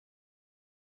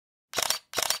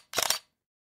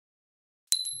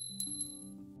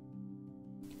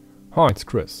Hi, it's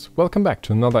Chris. Welcome back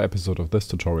to another episode of this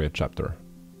tutorial chapter.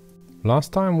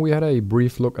 Last time we had a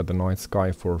brief look at the night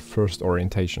sky for first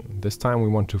orientation. This time we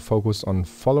want to focus on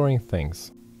following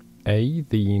things. A.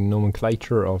 The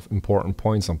nomenclature of important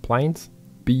points on planes.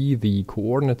 B. The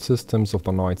coordinate systems of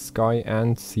the night sky.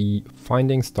 And C.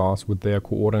 Finding stars with their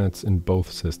coordinates in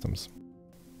both systems.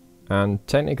 And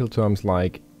technical terms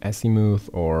like azimuth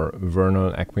or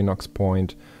vernal equinox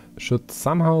point should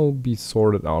somehow be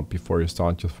sorted out before you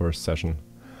start your first session.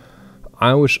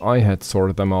 I wish I had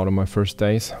sorted them out on my first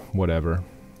days, whatever.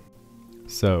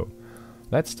 So,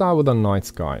 let's start with the night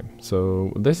sky.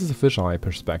 So, this is a fisheye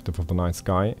perspective of the night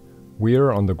sky.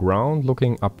 We're on the ground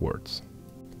looking upwards.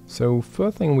 So,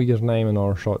 first thing we get name in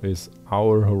our shot is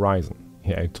our horizon.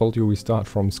 Yeah, I told you we start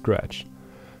from scratch.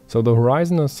 So the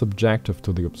horizon is subjective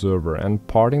to the observer and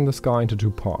parting the sky into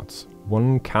two parts.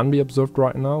 One can be observed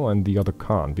right now and the other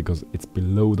can't because it's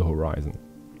below the horizon.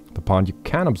 The part you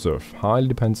can observe highly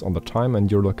depends on the time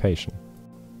and your location.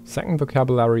 Second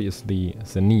vocabulary is the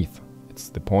zenith. It's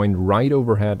the point right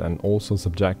overhead and also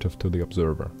subjective to the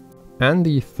observer. And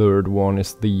the third one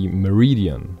is the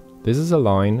meridian. This is a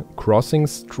line crossing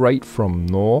straight from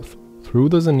north through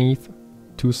the zenith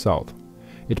to south.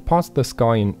 It parts the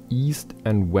sky in east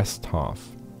and west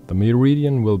half. The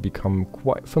meridian will become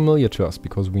quite familiar to us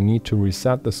because we need to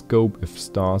reset the scope if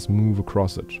stars move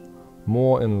across it.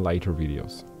 More in later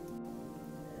videos.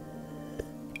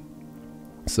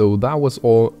 So that was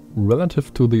all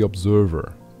relative to the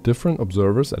observer. Different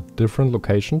observers at different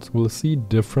locations will see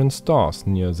different stars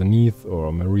near zenith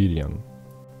or meridian.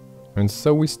 And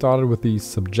so we started with the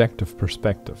subjective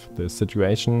perspective, the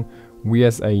situation we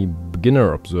as a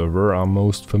beginner observer are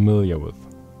most familiar with.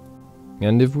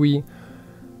 And if the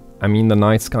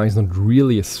night sky is not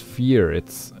really a sphere,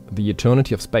 it's the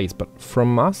eternity of space, but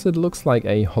from us it looks like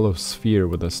a hollow sphere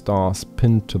with the stars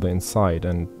pinned to the inside,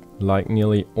 and like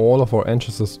nearly all of our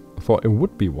ancestors thought it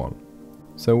would be one.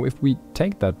 So if we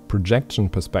take that projection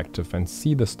perspective and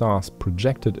see the stars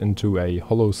projected into a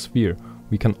hollow sphere,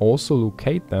 we can also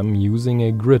locate them using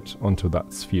a grid onto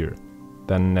that sphere.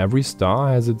 Then every star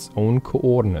has its own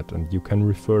coordinate and you can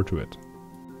refer to it.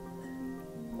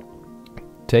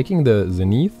 Taking the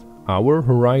zenith, our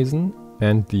horizon,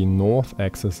 and the north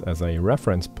axis as a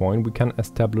reference point, we can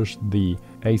establish the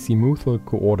azimuthal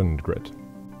coordinate grid.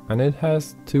 And it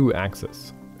has two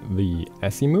axes. The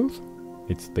azimuth,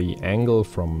 it's the angle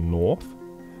from north,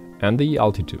 and the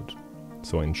altitude.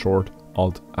 So in short,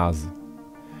 alt-az.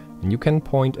 And you can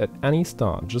point at any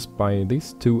star just by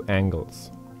these two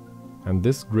angles. And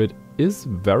this grid is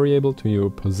variable to your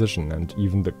position and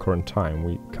even the current time.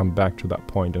 We come back to that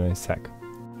point in a sec.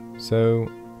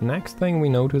 So, next thing we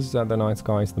notice at the night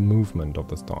sky is the movement of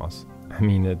the stars.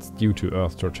 It's due to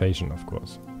Earth's rotation, of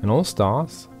course. And all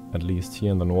stars, at least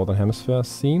here in the northern hemisphere,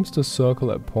 seems to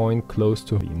circle a point close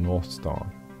to the North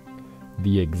Star.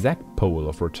 The exact pole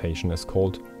of rotation is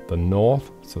called the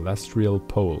North Celestial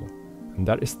Pole. And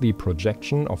that is the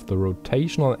projection of the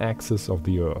rotational axis of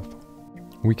the Earth.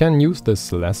 We can use this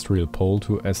celestial pole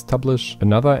to establish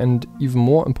another and even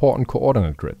more important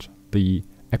coordinate grid, the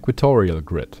equatorial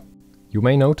grid. You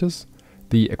may notice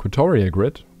the equatorial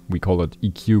grid, we call it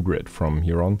EQ grid from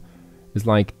here on, is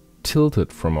like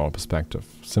tilted from our perspective,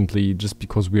 simply just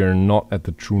because we are not at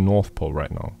the true North Pole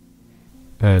right now.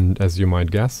 And as you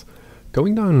might guess,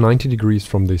 going down 90 degrees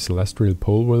from the celestial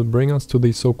pole will bring us to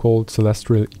the so-called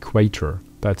celestial equator.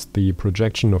 That's the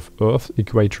projection of Earth's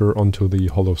equator onto the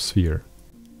hollow sphere.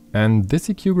 And this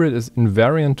EQ grid is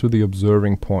invariant to the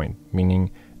observing point,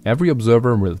 meaning every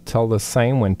observer will tell the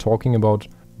same when talking about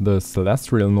the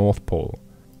celestial North Pole.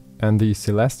 And the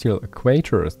celestial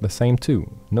equator is the same too,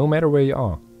 no matter where you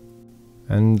are.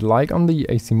 And like on the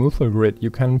azimuthal grid,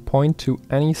 you can point to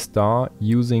any star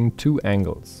using two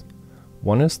angles.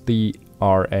 One is the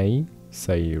RA,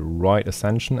 say right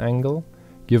ascension angle,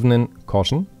 given in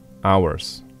caution,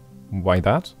 hours. Why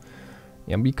that?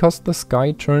 Yeah, because the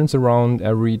sky turns around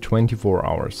every 24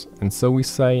 hours. And so we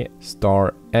say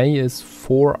star A is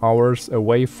 4 hours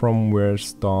away from where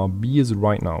star B is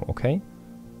right now, okay?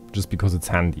 Just because it's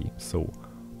handy. So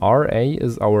RA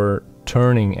is our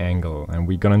turning angle and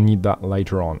we're gonna need that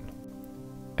later on.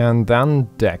 And then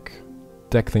DEC,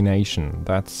 declination.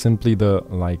 That's simply the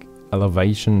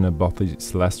elevation above the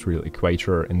celestial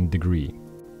equator in degree.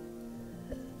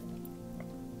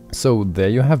 So there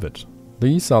you have it.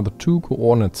 These are the two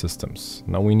coordinate systems.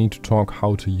 Now we need to talk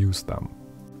how to use them.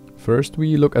 First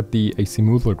we look at the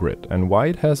azimuthal grid and why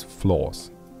it has flaws.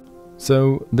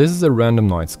 So this is a random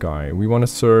night sky. We want to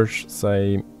search,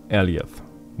 say, Elliot.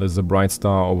 This is a bright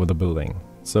star over the building.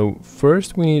 So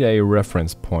first we need a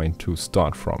reference point to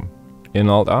start from. In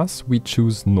Alt-As we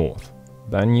choose north.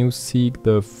 Then you seek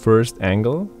the first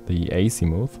angle, the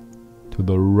azimuth, to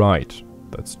the right.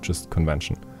 That's just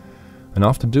convention. And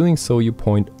after doing so you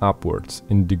point upwards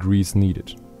in degrees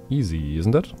needed. Easy,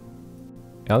 isn't it?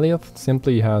 Elliott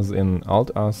simply has in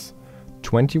Alt-As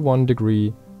 21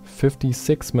 degree,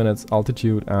 56 minutes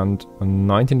altitude and a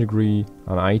 19 degree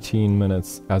and 18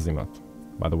 minutes azimuth.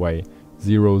 By the way,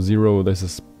 0, 0, this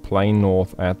is plain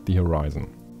north at the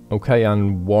horizon. Okay,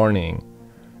 and warning.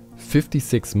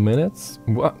 56 minutes?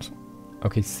 What?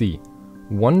 Okay, see.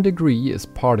 1 degree is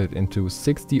parted into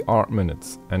 60 arc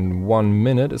minutes and 1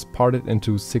 minute is parted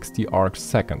into 60 arc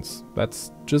seconds.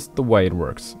 That's just the way it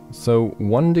works. So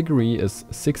 1 degree is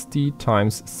 60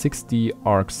 times 60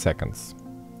 arc seconds.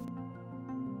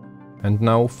 And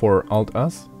now for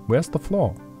Alt-As, where's the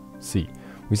flaw? See,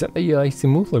 we said the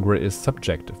azimuthal grid is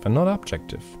subjective and not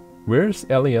objective. Where's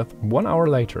Elliott 1 hour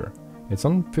later? It's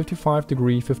on 55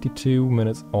 degree 52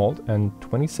 minutes alt and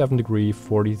 27 degree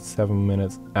 47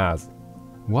 minutes as.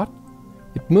 What?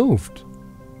 It moved!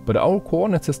 But our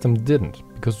coordinate system didn't,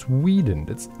 because we didn't.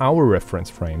 It's our reference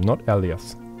frame, not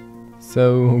Elliott's.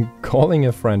 So calling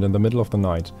a friend in the middle of the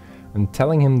night and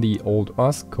telling him the old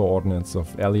us coordinates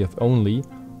of Elliott only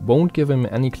won't give him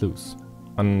any clues,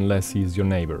 unless he's your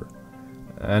neighbor.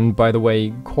 And by the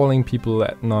way, calling people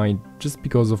at night just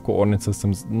because of coordinate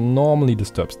systems normally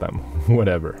disturbs them,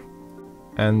 whatever.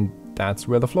 And that's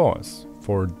where the flaw is.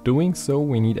 For doing so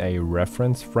we need a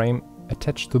reference frame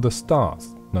attached to the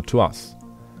stars, not to us.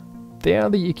 There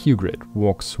the EQ grid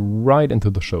walks right into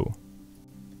the show.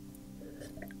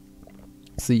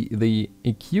 See, the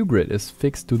EQ grid is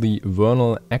fixed to the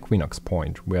vernal equinox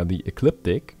point, where the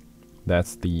ecliptic,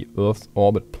 that's the Earth's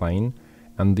orbit plane,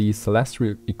 and the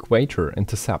celestial equator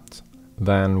intercept.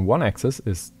 Then one axis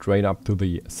is straight up to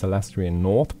the celestial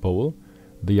north pole,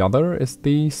 the other is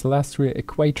the celestial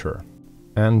equator.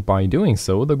 And by doing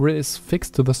so, the grid is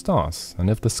fixed to the stars, and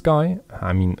if the sky,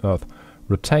 I mean Earth,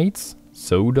 rotates,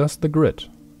 so does the grid.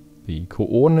 The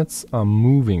coordinates are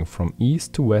moving from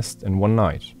east to west in one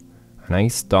night. And a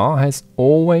star has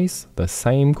always the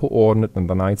same coordinate in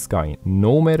the night sky,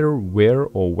 no matter where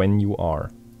or when you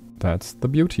are. That's the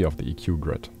beauty of the EQ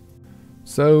grid.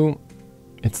 So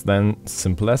it's then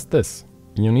simple as this.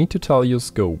 You need to tell your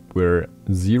scope where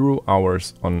 0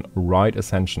 hours on right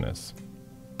ascension is.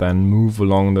 Then move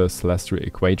along the celestial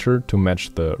equator to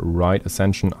match the right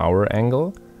ascension hour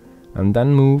angle, and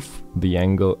then move the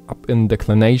angle up in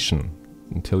declination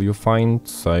until you find,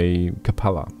 say,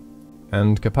 Capella.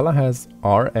 And Capella has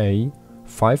RA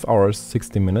 5 hours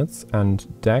 60 minutes and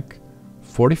DEC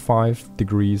 45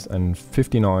 degrees and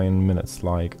 59 minutes,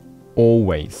 like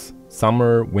always.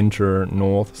 Summer, winter,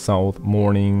 north, south,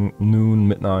 morning, noon,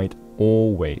 midnight,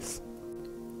 always.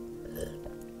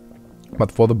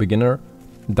 But for the beginner,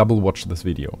 double watch this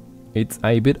video. It's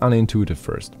a bit unintuitive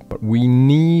first, but we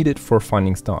need it for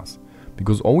finding stars.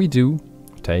 Because all we do,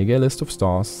 take a list of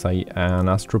stars, say an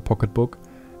Astro pocketbook,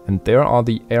 and there are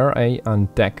the RA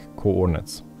and DEC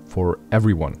coordinates for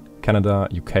everyone. Canada,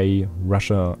 UK,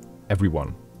 Russia,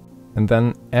 everyone. And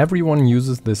then everyone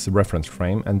uses this reference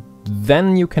frame, and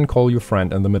then you can call your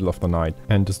friend in the middle of the night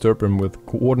and disturb him with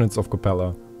coordinates of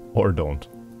Capella, or don't.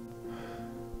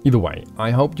 Either way,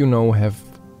 I hope you now have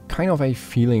kind of a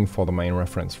feeling for the main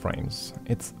reference frames.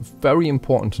 It's very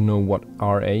important to know what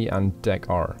RA and DEC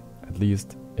are, at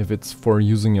least if it's for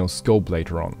using your scope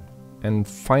later on. And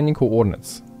finding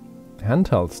coordinates.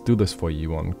 Handhelds do this for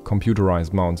you on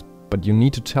computerized mounts, but you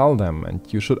need to tell them and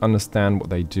you should understand what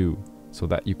they do, so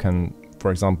that you can,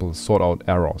 for example, sort out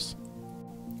errors.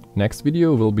 Next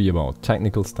video will be about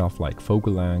technical stuff like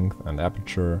focal length and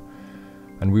aperture,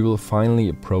 and we will finally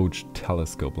approach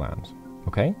telescope land,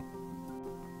 okay?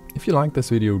 If you like this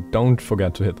video, don't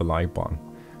forget to hit the like button.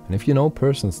 And if you know a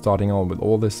person starting out with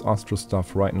all this Astro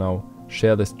stuff right now,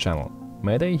 share this channel.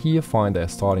 May they here find their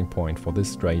starting point for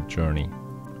this great journey.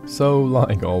 So,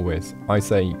 like always, I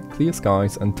say clear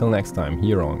skies until next time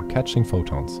here on Catching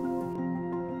Photons.